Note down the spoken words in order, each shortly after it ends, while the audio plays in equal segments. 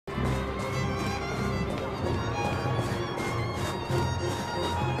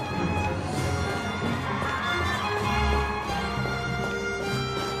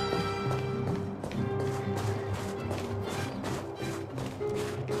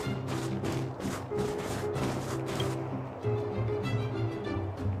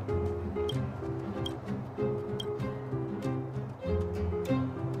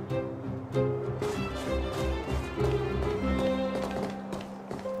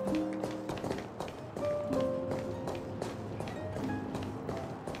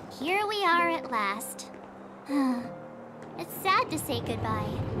here we are at last. It's sad to say goodbye.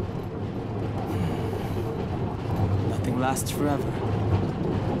 Nothing lasts forever.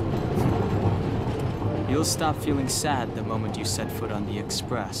 You'll stop feeling sad the moment you set foot on the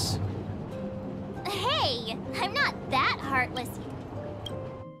Express. Hey! I'm not that heartless.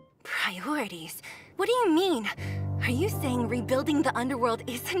 Priorities? What do you mean? Are you saying rebuilding the underworld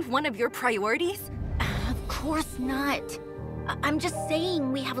isn't one of your priorities? Of course not. I'm just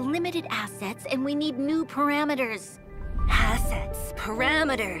saying we have limited assets and we need new parameters. Assets,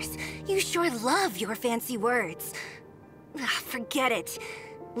 parameters. You sure love your fancy words. Forget it.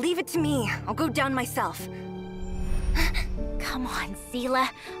 Leave it to me. I'll go down myself. Come on, Seela.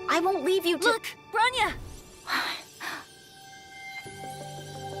 I won't leave you to— Look, Branya!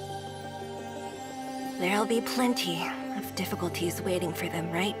 There'll be plenty of difficulties waiting for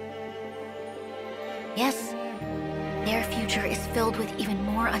them, right? Yes. Their future is filled with even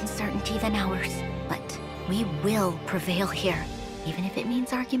more uncertainty than ours. But we will prevail here, even if it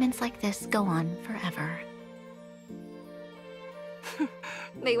means arguments like this go on forever.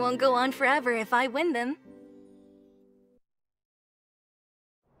 They won't go on forever if I win them.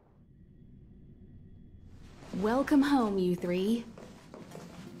 Welcome home, you three.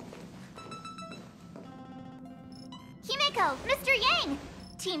 Himeko, Mr. Yang!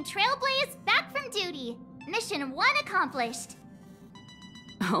 Team Trailblaze back from duty. Mission 1 accomplished.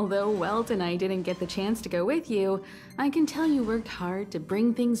 Although Welt and I didn't get the chance to go with you, I can tell you worked hard to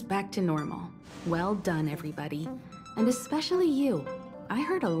bring things back to normal. Well done, everybody. And especially you. I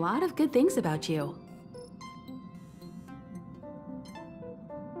heard a lot of good things about you.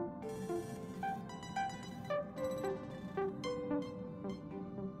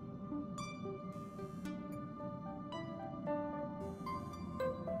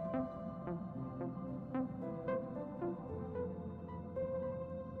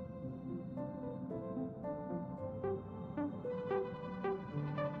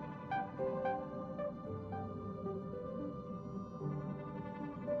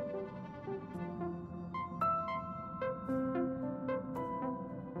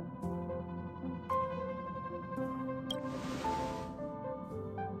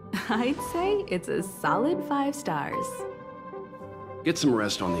 I'd say it's a solid 5 stars. Get some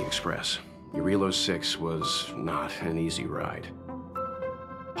rest on the Express. Eurilo 6 was not an easy ride.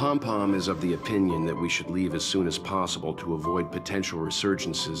 Pom-Pom is of the opinion that we should leave as soon as possible to avoid potential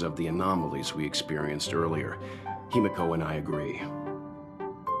resurgences of the anomalies we experienced earlier. Himeko and I agree.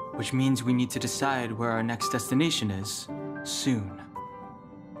 Which means we need to decide where our next destination is, soon.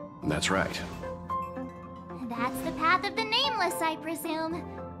 That's right. That's the path of the Nameless, I presume.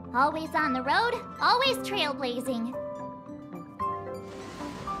 Always on the road, always trailblazing.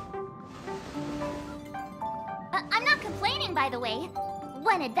 I'm not complaining, by the way.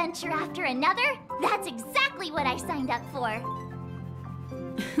 One adventure after another, that's exactly what I signed up for.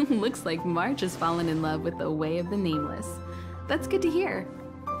 Looks like March has fallen in love with the way of the Nameless. That's good to hear.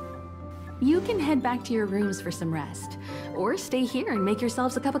 You can head back to your rooms for some rest, or stay here and make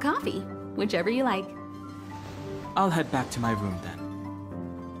yourselves a cup of coffee, whichever you like. I'll head back to my room then.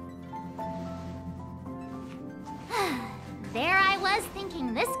 There I was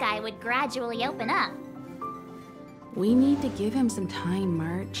thinking this guy would gradually open up. We need to give him some time,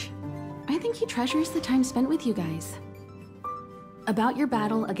 March. I think he treasures the time spent with you guys. About your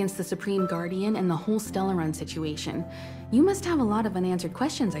battle against the Supreme Guardian and the whole Stellaron situation, you must have a lot of unanswered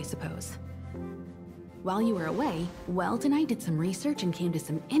questions, I suppose. While you were away, Welt and I did some research and came to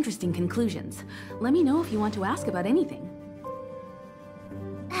some interesting conclusions. Let me know if you want to ask about anything.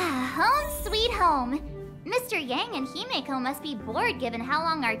 Home sweet home. Mr. Yang and Himeko must be bored given how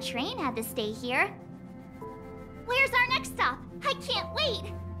long our train had to stay here. Where's our next stop? I can't wait!